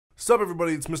Sup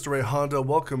everybody, it's Mr. Ray Honda.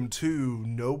 Welcome to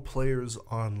No Players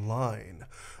Online.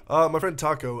 My friend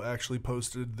Taco actually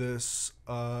posted this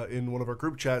in one of our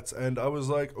group chats, and I was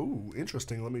like, ooh,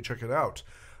 interesting, let me check it out.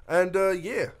 And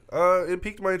it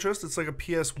piqued my interest. It's like a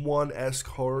PS1-esque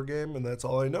horror game, and that's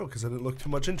all I know, because I didn't look too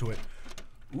much into it.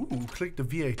 Ooh, click the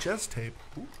VHS tape.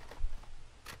 Ooh.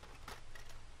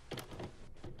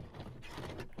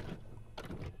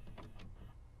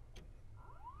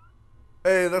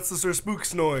 Hey, that's the Sir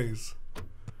Spook's noise.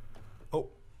 Oh.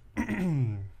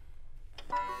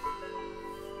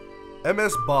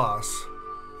 MS Boss.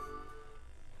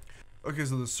 Okay,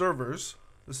 so the servers.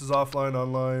 This is offline,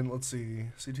 online. Let's see.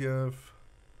 CTF.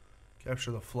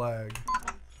 Capture the flag.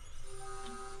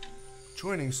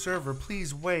 Joining server,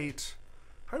 please wait.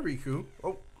 Hi, Riku.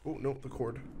 Oh, no, the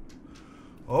cord.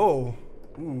 Oh.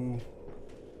 Ooh.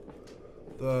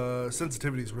 The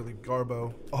sensitivity is really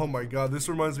garbo. Oh my god, this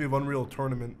reminds me of Unreal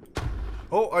Tournament.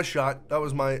 Oh, I shot. That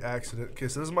was my accident. Okay,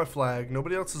 so this is my flag.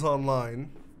 Nobody else is online.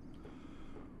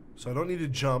 So I don't need to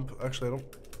jump. Actually,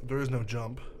 there is no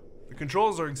jump. The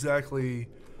controls are exactly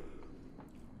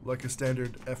like a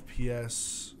standard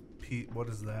FPS. What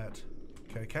is that?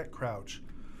 Okay, I can't crouch.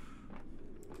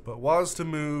 But WAS to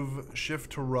move,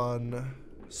 shift to run,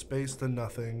 space to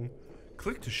nothing,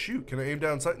 click to shoot. Can I aim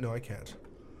down sight? No, I can't.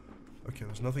 Okay,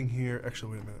 there's nothing here.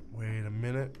 Actually, wait a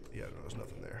minute. Yeah, no, there's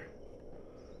nothing there.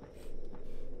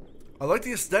 I like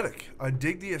the aesthetic. I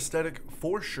dig the aesthetic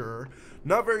for sure.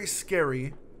 Not very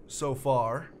scary so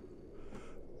far.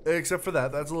 Except for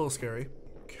that. That's a little scary.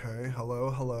 Okay,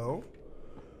 hello.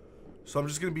 So I'm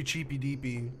just going to be cheapy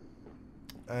deepy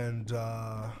and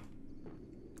I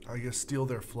guess steal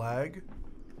their flag.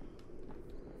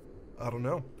 I don't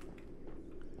know.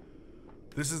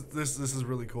 This is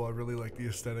really cool. I really like the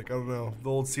aesthetic. I don't know. The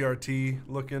old CRT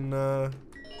looking,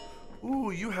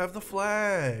 Ooh, you have the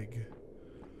flag.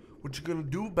 What you gonna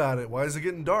do about it? Why is it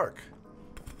getting dark?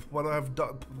 Why do I have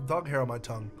dog hair on my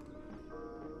tongue?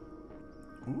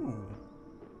 Ooh.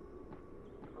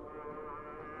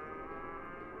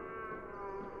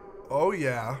 Oh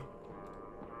yeah.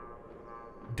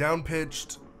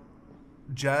 Down-pitched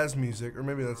jazz music. Or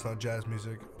maybe that's not jazz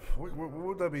music. What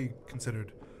would that be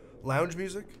considered? Lounge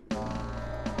music?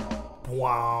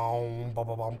 Wow.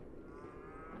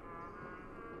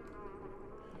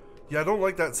 Yeah, I don't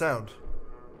like that sound.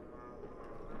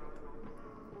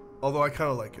 Although I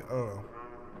kind of like it. I don't know.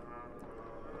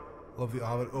 Love the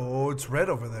omelet. Oh, it's red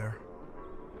over there.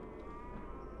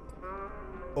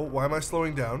 Oh, why am I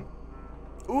slowing down?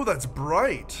 Oh, that's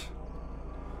bright.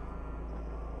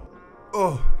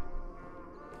 Oh.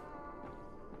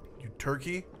 You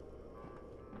turkey.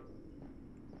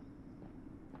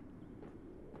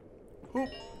 Ooh.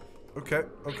 Okay.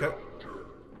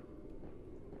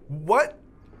 What?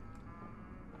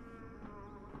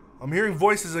 I'm hearing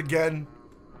voices again.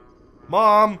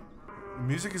 Mom! The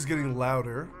music is getting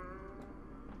louder.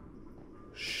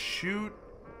 Shoot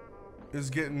is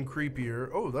getting creepier.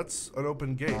 Oh, that's an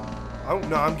open gate. Oh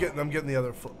no, I'm getting the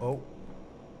other. Oh.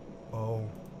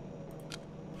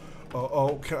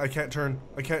 I can't turn.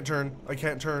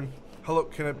 Hello,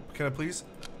 can I please?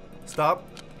 Stop.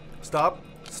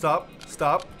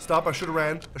 I should have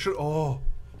ran. Oh.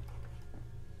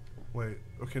 Wait.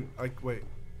 Okay. Wait.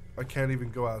 I can't even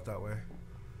go out that way.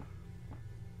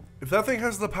 If that thing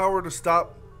has the power to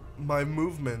stop my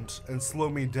movement and slow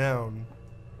me down,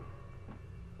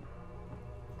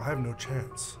 I have no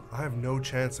chance. I have no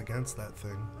chance against that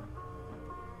thing.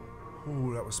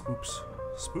 Ooh, that was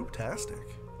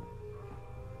spooktastic.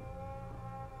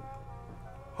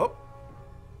 Hop.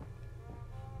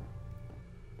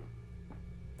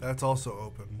 That's also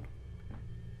open.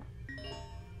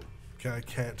 Okay, I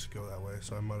can't go that way,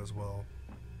 so I might as well.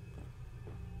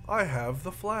 I have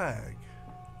the flag.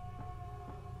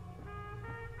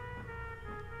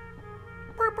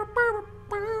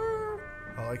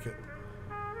 I like it.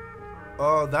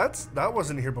 That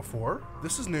wasn't here before.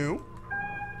 This is new.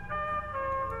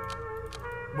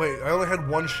 Wait, I only had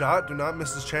one shot. Do not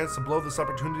miss this chance to blow. This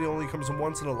opportunity only comes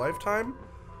once in a lifetime.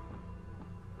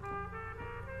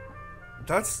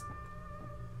 That's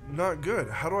not good.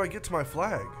 How do I get to my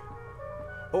flag?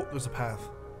 Oh, there's a path.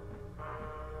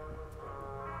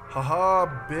 Haha,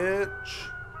 bitch.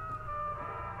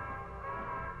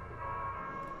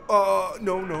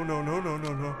 No.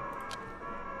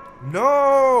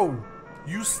 No!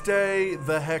 You stay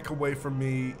the heck away from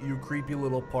me, you creepy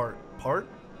little fart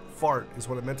is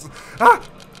what I meant to say. Ah!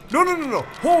 No.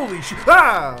 Holy shit.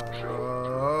 Ah!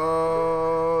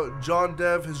 John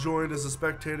Dev has joined as a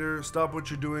spectator. Stop what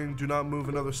you're doing. Do not move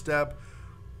another step.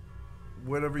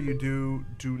 Whatever you do,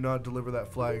 do not deliver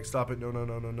that flag. Stop it.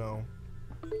 No.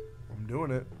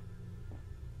 doing it.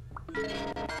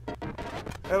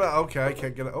 And okay, I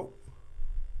can't get it. Oh.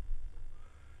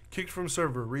 Kicked from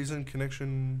server. Reason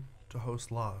connection to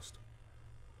host lost.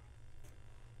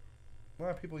 Why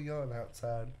are people yelling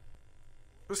outside?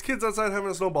 There's kids outside having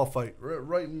a snowball fight.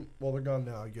 Right in, well, they're gone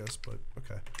now, I guess, but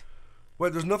okay.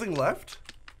 Wait, there's nothing left?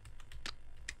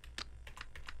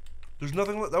 There's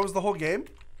nothing left? That was the whole game?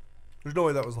 There's no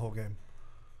way that was the whole game.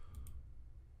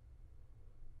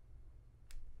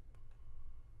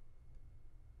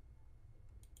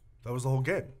 That was the whole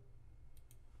game.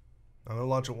 I'm gonna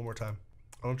launch it one more time.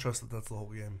 I don't trust that that's the whole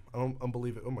game. I don't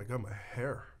believe it. Oh my god, my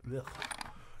hair. Ugh.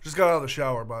 Just got out of the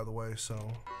shower, by the way,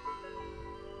 so.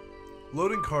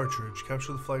 Loading cartridge.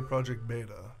 Capture the flag project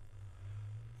beta.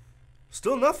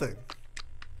 Still nothing.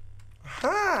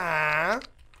 Huh?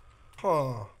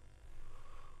 Huh.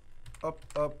 Up,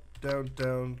 up, down,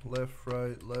 down, left,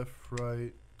 right,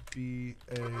 B,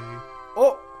 A.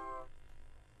 Oh!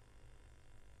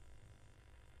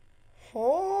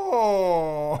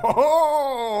 Oh!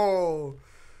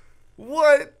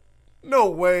 What? No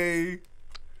way.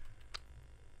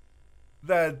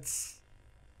 That's...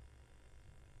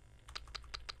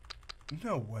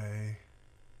 No way.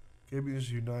 Gamers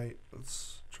Unite.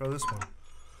 Let's try this one.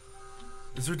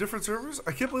 Is there different servers?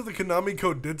 I can't believe the Konami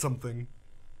code did something.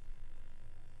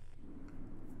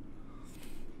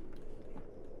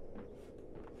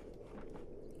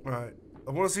 Alright.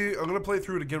 I want to see... I'm going to play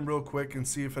through it again real quick and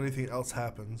see if anything else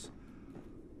happens.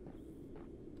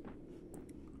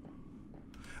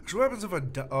 Actually, what happens if I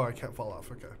die? Oh, I can't fall off.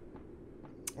 Okay.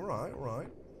 Alright, alright.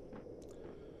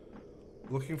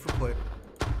 Looking for play...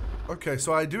 Okay,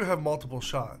 so I do have multiple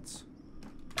shots.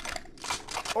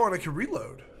 Oh, and I can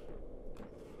reload.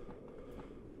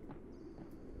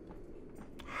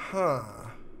 Huh.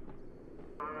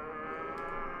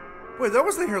 Wait, that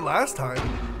wasn't here last time.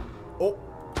 Oh.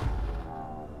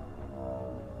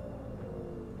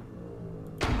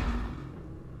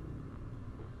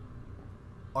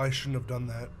 I shouldn't have done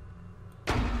that.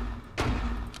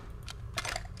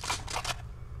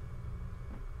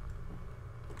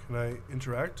 Can I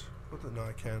interact? What the? No,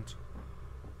 I can't.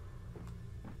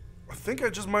 I think I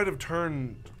just might have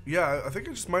turned... Yeah, I think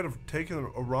I just might have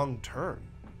taken a wrong turn.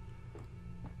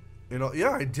 You know,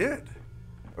 yeah, I did.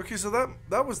 Okay, so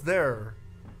that was there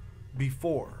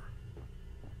before.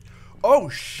 Oh,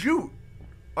 shoot!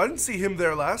 I didn't see him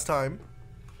there last time.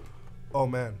 Oh,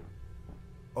 man.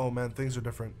 Oh, man, things are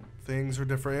different. Things are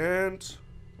different.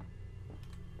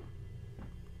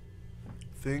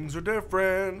 Things are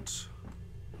different.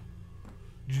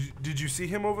 Did you see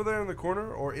him over there in the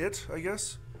corner? Or it, I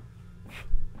guess?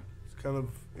 It's kind of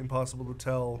impossible to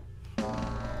tell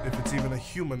if it's even a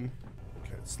human.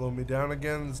 Okay, it's slowing me down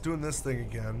again. It's doing this thing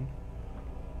again.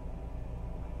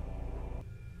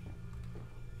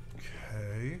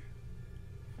 Okay.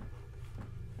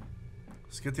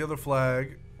 Let's get the other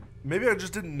flag. Maybe I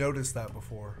just didn't notice that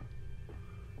before.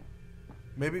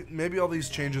 Maybe all these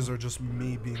changes are just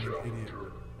me being an idiot.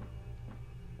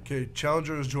 Okay,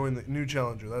 challenger has joined the new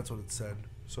challenger. That's what it said.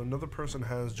 So another person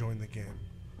has joined the game.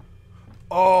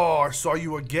 Oh, I saw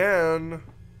you again.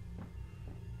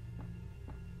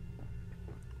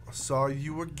 I saw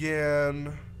you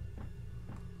again.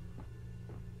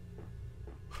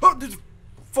 Oh, did you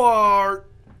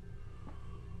fart?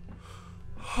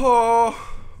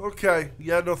 Oh, okay.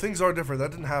 Yeah, no, things are different.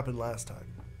 That didn't happen last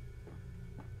time.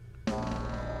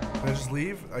 Can I just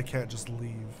leave? I can't just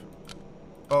leave.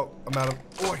 Oh, I'm out of...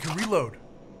 Oh, I can reload.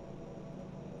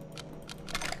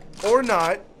 Or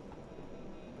not.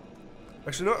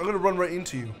 Actually, no, I'm going to run right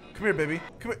into you. Come here, baby.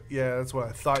 Come here. Yeah, that's what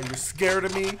I thought. You were scared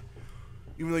of me.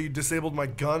 Even though you disabled my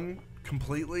gun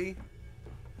completely.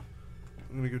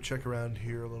 I'm going to go check around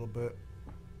here a little bit.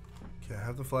 Okay, I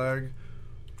have the flag.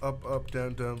 Up, up,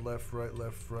 down, down, left, right,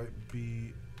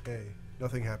 B, A.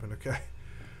 Nothing happened, okay.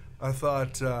 I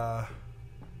thought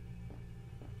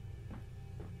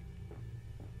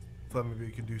maybe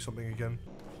you could do something again.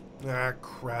 Ah,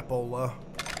 crapola.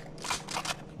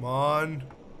 Come on.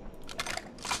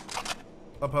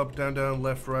 Up, up, down, down,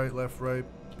 left, right,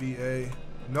 B, A.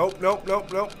 Nope, nope,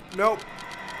 nope, nope, nope.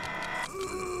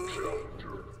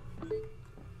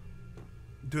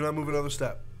 Do not move another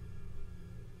step.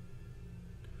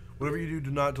 Whatever you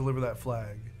do not deliver that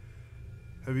flag.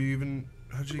 How'd you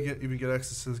even get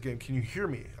access to this game? Can you hear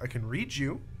me? I can read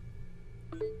you.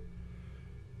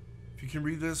 If you can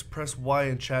read this, press Y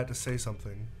in chat to say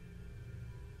something.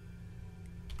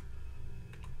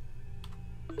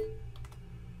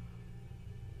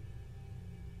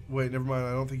 Wait, never mind.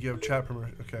 I don't think you have chat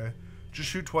permission. Okay. Just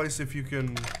shoot twice if you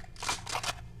can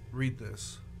read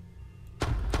this.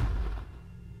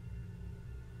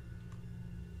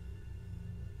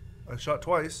 I shot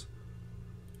twice.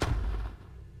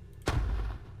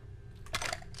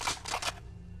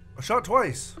 I shot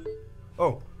twice.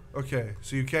 Oh, okay.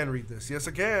 So you can read this. Yes,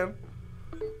 I can.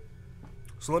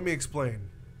 So let me explain.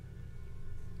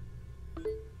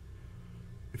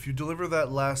 If you deliver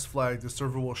that last flag, the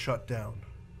server will shut down.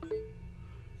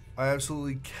 I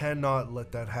absolutely cannot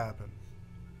let that happen.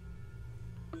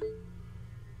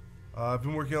 I've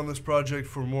been working on this project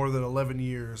for more than 11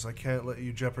 years. I can't let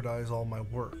you jeopardize all my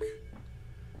work.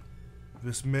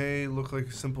 This may look like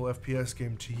a simple FPS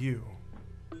game to you,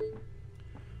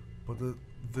 but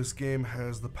this game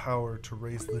has the power to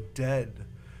raise the dead.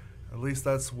 At least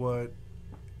that's what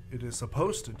it is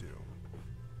supposed to do.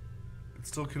 It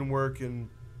still can work, and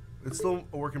it's still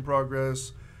a work in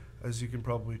progress. As you can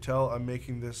probably tell, I'm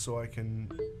making this so I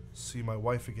can see my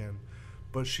wife again.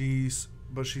 But she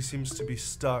seems to be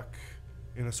stuck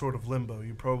in a sort of limbo.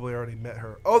 You probably already met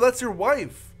her. Oh, that's your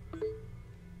wife!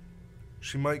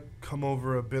 She might come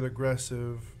over a bit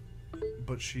aggressive,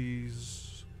 but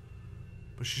she's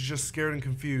just scared and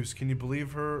confused. Can you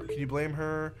believe her? Can you blame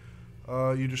her?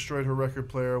 You destroyed her record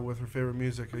player with her favorite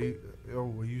music. We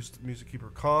used music to keep her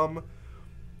calm.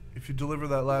 If you deliver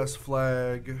that last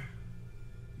flag,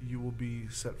 you will be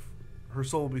set. Her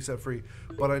soul will be set free.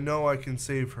 But I know I can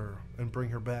save her and bring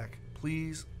her back.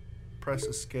 Please press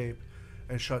escape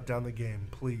and shut down the game.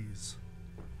 Please.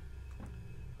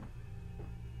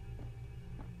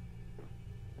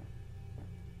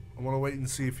 I want to wait and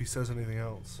see if he says anything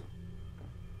else.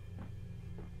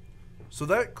 So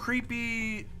that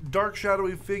creepy, dark,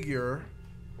 shadowy figure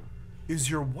is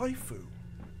your waifu.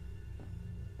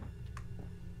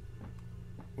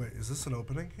 Wait, is this an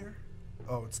opening here?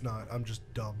 Oh, it's not. I'm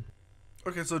just dumb.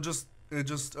 Okay, so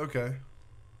okay.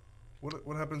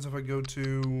 What happens if I go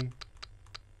to...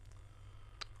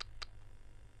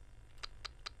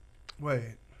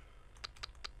 Wait.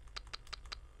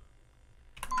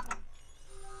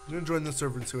 I'm gonna join the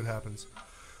server and see what happens. I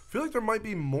feel like there might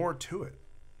be more to it.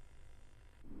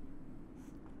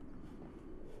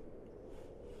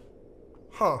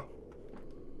 Huh.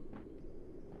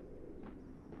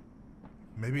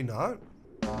 Maybe not?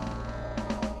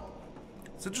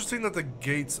 It's interesting that the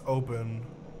gates open.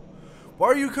 Why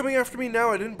are you coming after me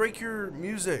now? I didn't break your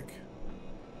music.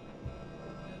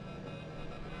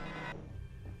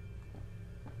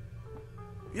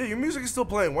 Yeah, your music is still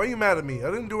playing. Why are you mad at me? I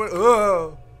didn't do it.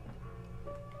 Ugh.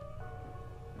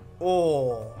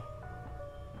 Oh.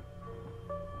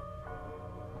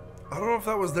 I don't know if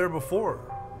that was there before,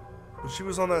 but she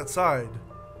was on that side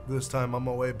this time on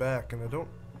my way back, and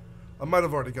I might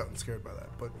have already gotten scared by that,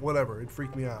 but whatever. It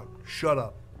freaked me out. Shut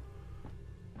up.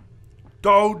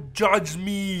 Don't judge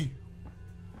me.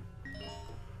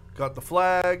 Got the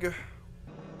flag.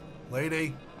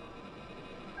 Lady.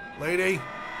 Lady.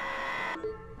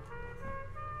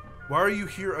 Why are you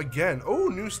here again? Oh,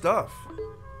 new stuff.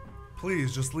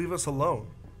 Please, just leave us alone.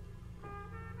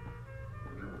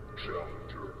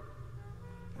 Challenger.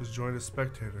 Just joined as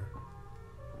spectator.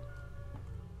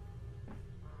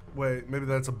 Wait, maybe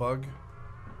that's a bug?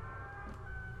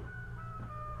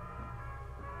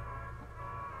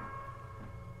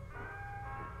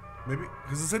 Maybe,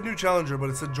 because it said new challenger, but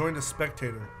it said joined as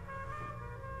spectator.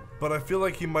 But I feel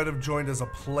like he might have joined as a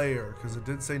player, because it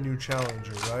did say new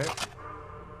challenger, right?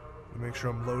 Let me make sure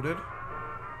I'm loaded.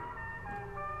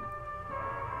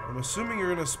 I'm assuming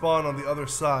you're going to spawn on the other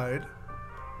side.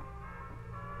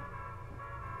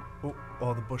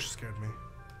 Oh, the bush scared me.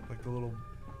 Like the little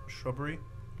shrubbery.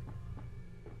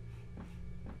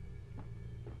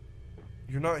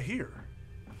 You're not here.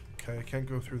 Okay, I can't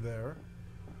go through there.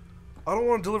 I don't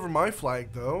want to deliver my flag,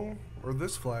 though. Or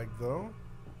this flag, though.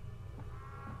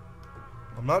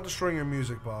 I'm not destroying your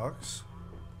music box.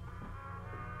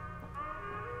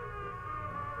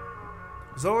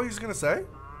 Is that all he's gonna say?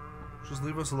 Just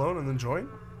leave us alone and then join?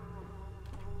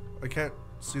 I can't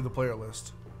see the player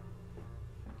list.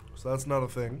 So that's not a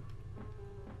thing.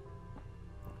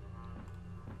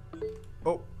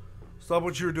 Oh, stop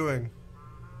what you're doing.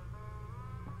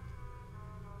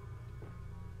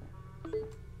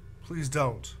 Please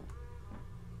don't.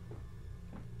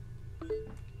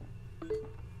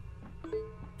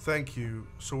 Thank you.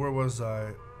 So where was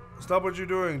I? Stop what you're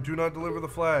doing. Do not deliver the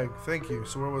flag. Thank you.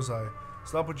 So where was I?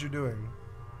 Stop what you're doing.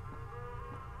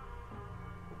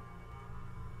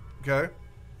 Okay.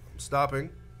 I'm stopping.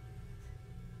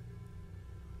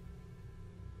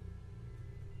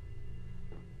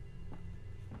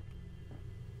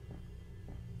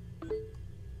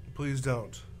 Please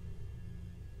don't.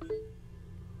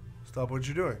 Stop what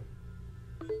you're doing.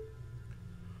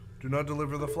 Do not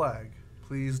deliver the flag.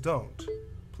 Please don't.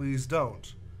 Please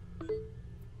don't.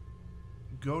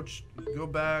 Go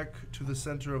back to the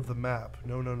center of the map.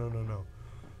 No.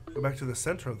 Go back to the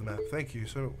center of the map. Thank you.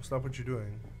 So stop what you're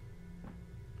doing.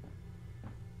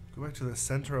 Go back to the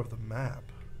center of the map.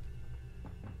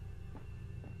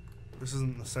 This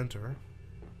isn't the center.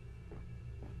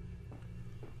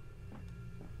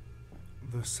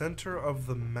 The center of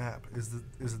the map. Is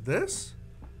it this?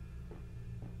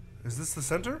 Is this the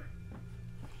center?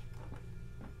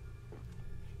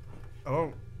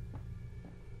 I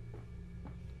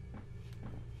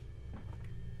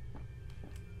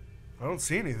don't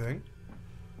see anything.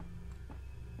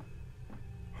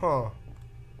 Huh.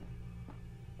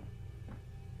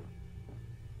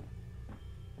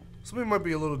 Something might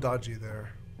be a little dodgy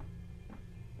there.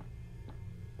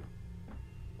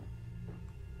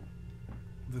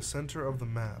 The center of the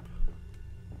map.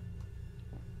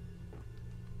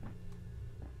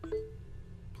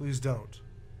 Please don't.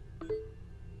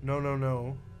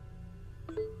 No.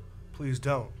 Please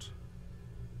don't.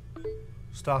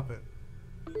 Stop it.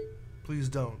 Please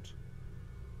don't.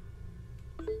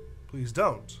 Please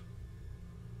don't.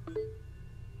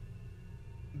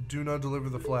 Do not deliver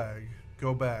the flag.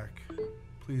 Go back.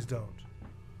 Please don't.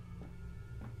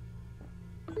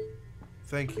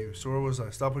 Thank you. So where was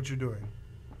I? Stop what you're doing.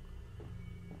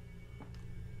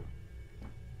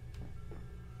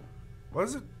 Why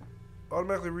does it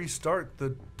automatically restart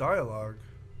the dialogue?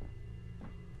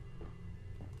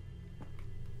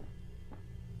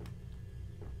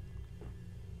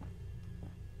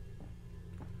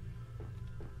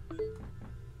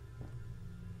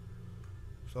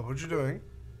 Stop what you're doing.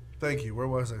 Thank you. Where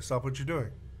was I? Stop what you're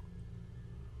doing.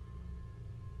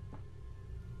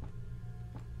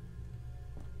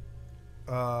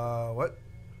 What?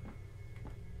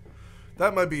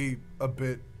 That might be a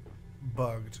bit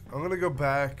bugged. I'm gonna go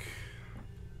back.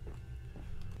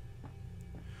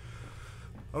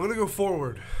 I'm gonna go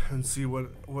forward and see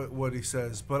what he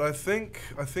says. But I think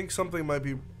something might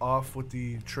be off with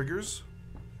the triggers.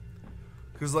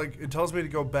 Because, like, it tells me to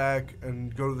go back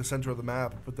and go to the center of the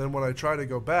map, but then when I try to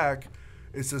go back,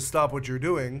 it says stop what you're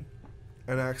doing,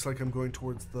 and acts like I'm going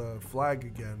towards the flag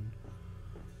again.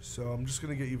 So I'm just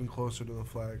going to get even closer to the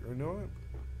flag. Or you know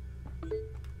what?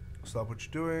 Stop what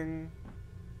you're doing.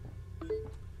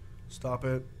 Stop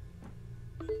it.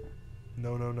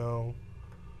 No. No.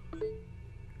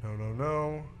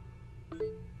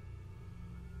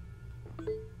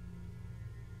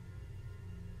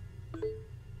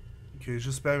 Okay, he's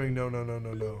just spamming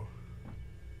no.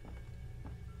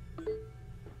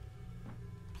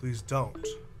 Please don't.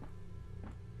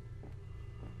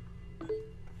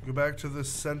 Go back to the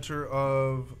center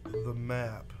of the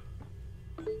map.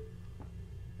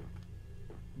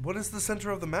 What is the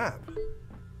center of the map?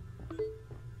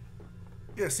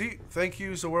 Yeah, see? Thank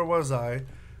you, so where was I?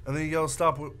 And then he yells,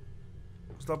 stop what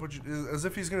you... As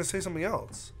if he's gonna say something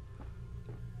else.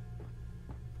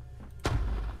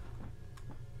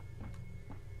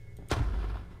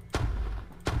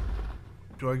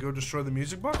 Do I go destroy the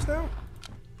music box now?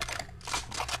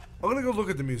 I'm gonna go look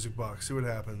at the music box, see what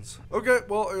happens. Okay,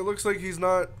 well, it looks like he's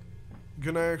not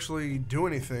gonna actually do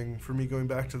anything for me going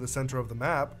back to the center of the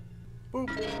map. Boop.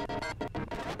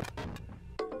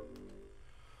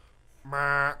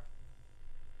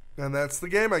 And that's the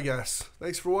game, I guess.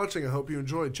 Thanks for watching. I hope you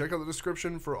enjoyed. Check out the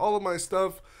description for all of my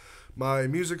stuff, my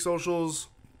music socials,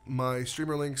 my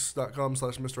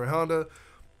streamerlinks.com/MrHonda.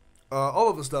 All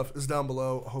of the stuff is down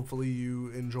below. Hopefully you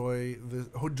enjoy this.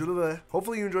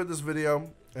 Hopefully you enjoyed this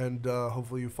video, and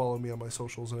hopefully you follow me on my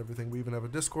socials and everything. We even have a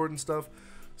Discord and stuff.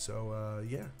 So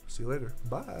yeah, see you later.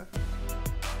 Bye.